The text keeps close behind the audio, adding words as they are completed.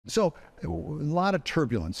So a lot of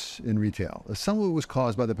turbulence in retail. Some of it was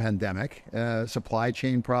caused by the pandemic, supply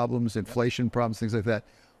chain problems, inflation problems, things like that.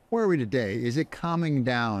 Where are we today? Is it calming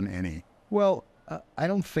down any? Well, I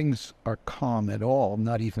don't think things are calm at all,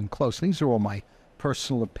 not even close. These are all my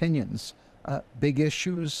personal opinions. Big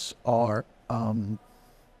issues are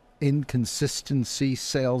inconsistency.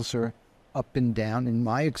 Sales are up and down, in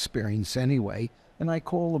my experience anyway. And I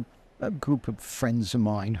call a group of friends of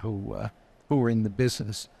mine who are in the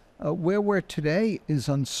business. Where we're today is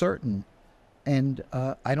uncertain. And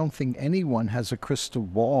I don't think anyone has a crystal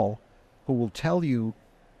ball who will tell you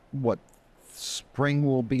what spring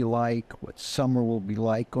will be like, what summer will be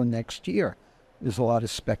like, or next year. There's a lot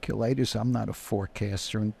of speculators. I'm not a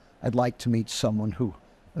forecaster, and I'd like to meet someone who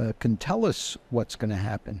can tell us what's going to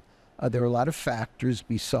happen. There are a lot of factors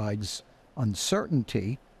besides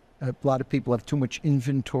uncertainty. A lot of people have too much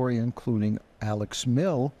inventory, including Alex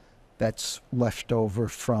Mill, that's left over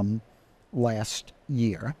from last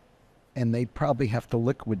year, and they probably have to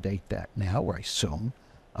liquidate that now, I assume,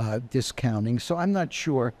 discounting. So I'm not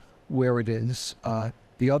sure where it is.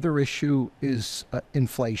 The other issue is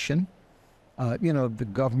inflation. The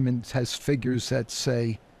government has figures that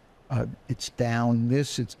say it's down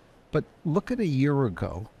this, but look at a year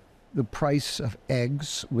ago, the price of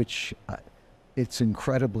eggs, which it's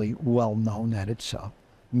incredibly well known that it's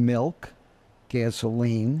milk,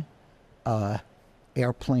 gasoline,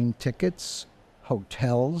 airplane tickets,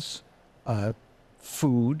 hotels,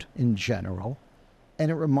 food in general. And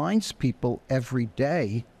it reminds people every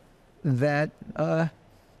day that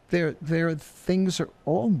their things are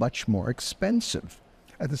all much more expensive.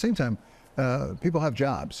 At the same time, people have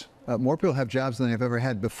jobs. More people have jobs than they've ever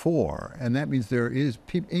had before, and that means there is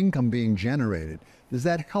income being generated. Does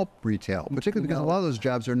that help retail, particularly because a lot of those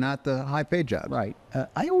jobs are not the high-paid jobs? Right.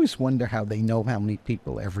 I always wonder how they know how many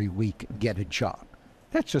people every week get a job.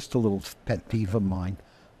 That's just a little pet peeve of mine.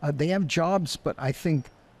 They have jobs, but I think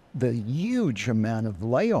the huge amount of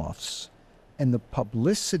layoffs and the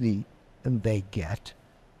publicity they get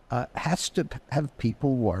has to have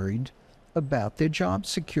people worried about their job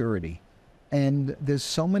security. And there's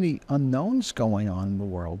so many unknowns going on in the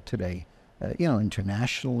world today,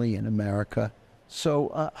 internationally in America.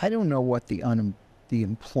 So I don't know what the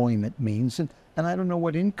employment means, and I don't know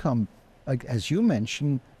what income, as you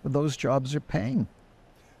mentioned, those jobs are paying.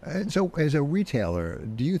 So as a retailer,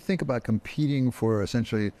 do you think about competing for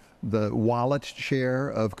essentially the wallet share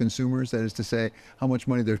of consumers? That is to say, how much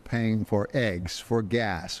money they're paying for eggs, for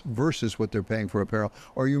gas, versus what they're paying for apparel?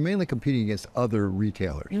 Or are you mainly competing against other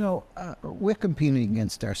retailers? We're competing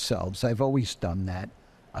against ourselves. I've always done that.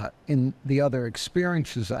 In the other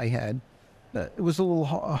experiences I had, it was a little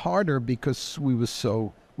harder because we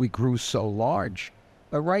grew so large.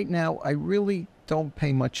 But right now, I really don't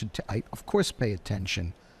pay much attention. I, of course, pay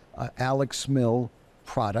attention. Alex Mill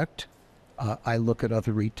product. I look at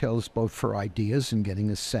other retailers both for ideas and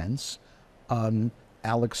getting a sense.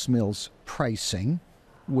 Alex Mill's pricing,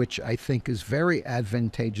 which I think is very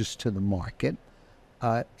advantageous to the market.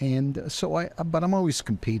 But I'm always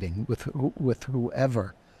competing with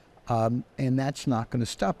whoever. And that's not going to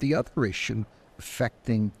stop. The other issue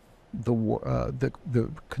affecting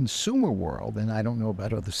the consumer world, and I don't know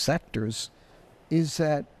about other sectors, is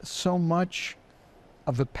that so much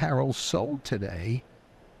of apparel sold today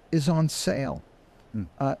is on sale.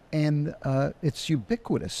 And it's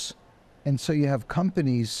ubiquitous. And so you have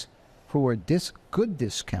companies who are good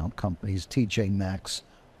discount companies, TJ Maxx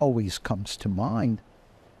always comes to mind,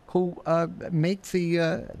 who make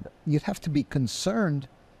you'd have to be concerned,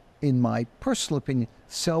 in my personal opinion,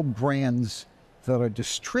 sell brands that are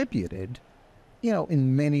distributed,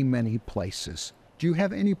 in many, many places. Do you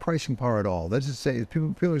have any pricing power at all? That's to say,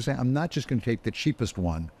 people are saying, I'm not just going to take the cheapest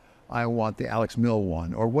one. I want the Alex Mill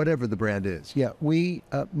one, or whatever the brand is. Yeah,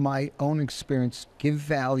 my own experience, give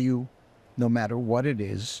value no matter what it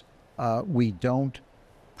is. We don't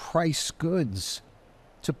price goods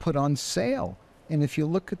to put on sale. And if you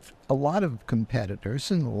look at a lot of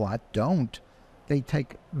competitors, and a lot don't, they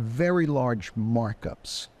take very large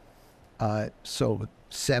markups. So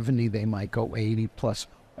 70, they might go 80 plus.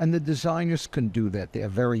 And the designers can do that. They are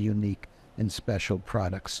very unique and special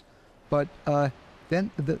products. But then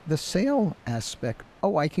the sale aspect,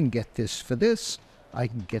 I can get this for this. I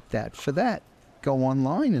can get that for that. Go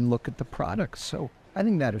online and look at the products. So I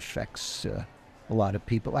think that affects a lot of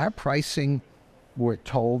people. Our pricing, we're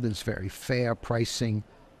told, is very fair. Pricing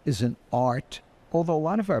is an art, although a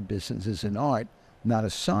lot of our business is an art, not a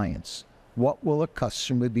science. What will a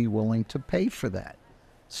customer be willing to pay for that?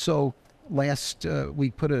 So we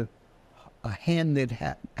put a hand-knit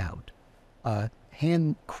hat out,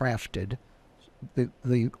 handcrafted,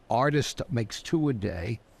 the artist makes 2 a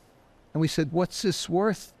day. And we said, what's this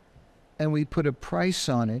worth? And we put a price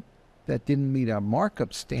on it that didn't meet our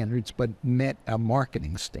markup standards, but met our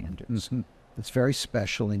marketing standards. It's very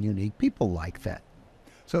special and unique. People like that.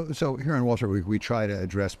 So here on Wall Street, we try to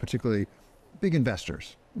address particularly big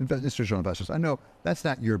investors, institutional investors. I know that's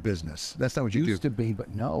not your business. That's not what you do. Used to be,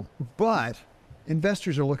 but no. But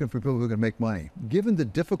investors are looking for people who can make money. Given the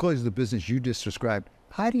difficulties of the business you just described,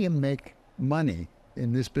 how do you make money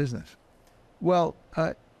in this business? Well,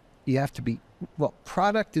 you have to be, well,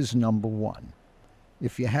 product is number one.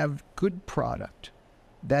 If you have good product,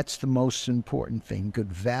 that's the most important thing.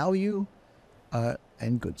 Good value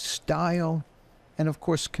and good style, and of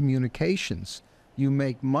course communications. You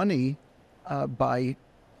make money by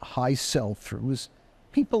high sell-throughs,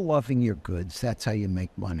 people loving your goods. That's how you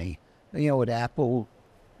make money. You know, at Apple,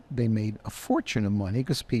 they made a fortune of money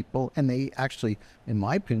because people, and they actually, in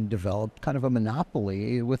my opinion, developed kind of a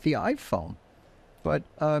monopoly with the iPhone. But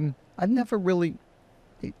I've never really,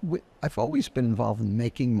 I've always been involved in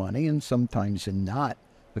making money and sometimes in not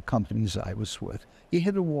the companies I was with. You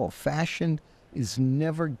hit a wall. Fashion is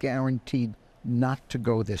never guaranteed not to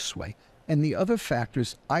go this way. And the other factor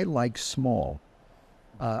is I like small.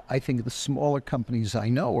 I think the smaller companies I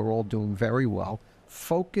know are all doing very well.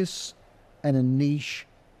 Focus and a niche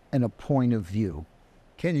and a point of view.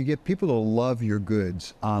 Can you get people to love your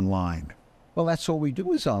goods online? Well, that's all we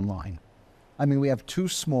do is online. I mean, we have 2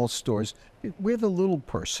 small stores. We're the little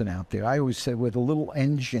person out there. I always say we're the little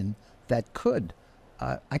engine that could.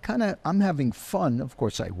 I'm having fun. Of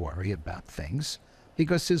course, I worry about things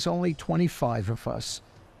because there's only 25 of us.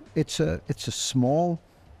 It's a small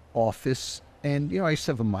office, and I used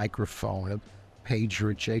to have a microphone, a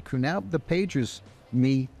pager at J.Crew. Now the pager's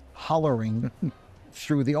me hollering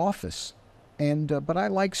through the office, but I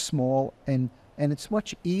like small, and it's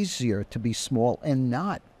much easier to be small and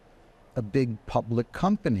not a big public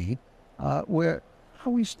company where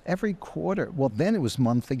always every quarter. Well, then it was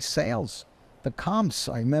monthly sales. The comps,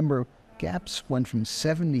 I remember, Gaps went from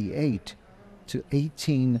 78 to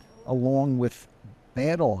 18, along with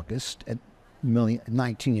bad August at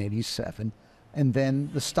 1987, and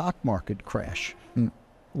then the stock market crash,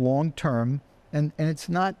 long term, and it's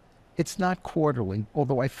not quarterly.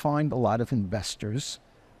 Although I find a lot of investors,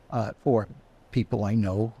 or people I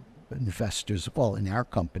know, investors. Well, in our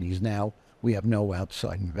companies now, we have no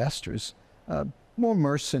outside investors. More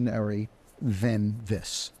mercenary than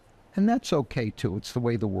this. And that's okay, too. It's the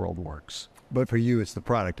way the world works. But for you, it's the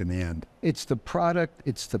product in the end. It's the product,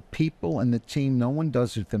 it's the people and the team. No one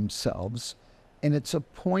does it themselves. And it's a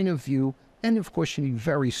point of view. And, of course, you need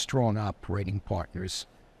very strong operating partners.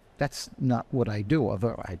 That's not what I do,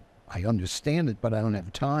 although I understand it, but I don't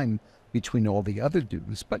have time between all the other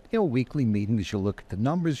duties. But, weekly meetings, you look at the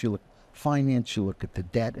numbers, you look at finance, you look at the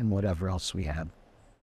debt, and whatever else we have.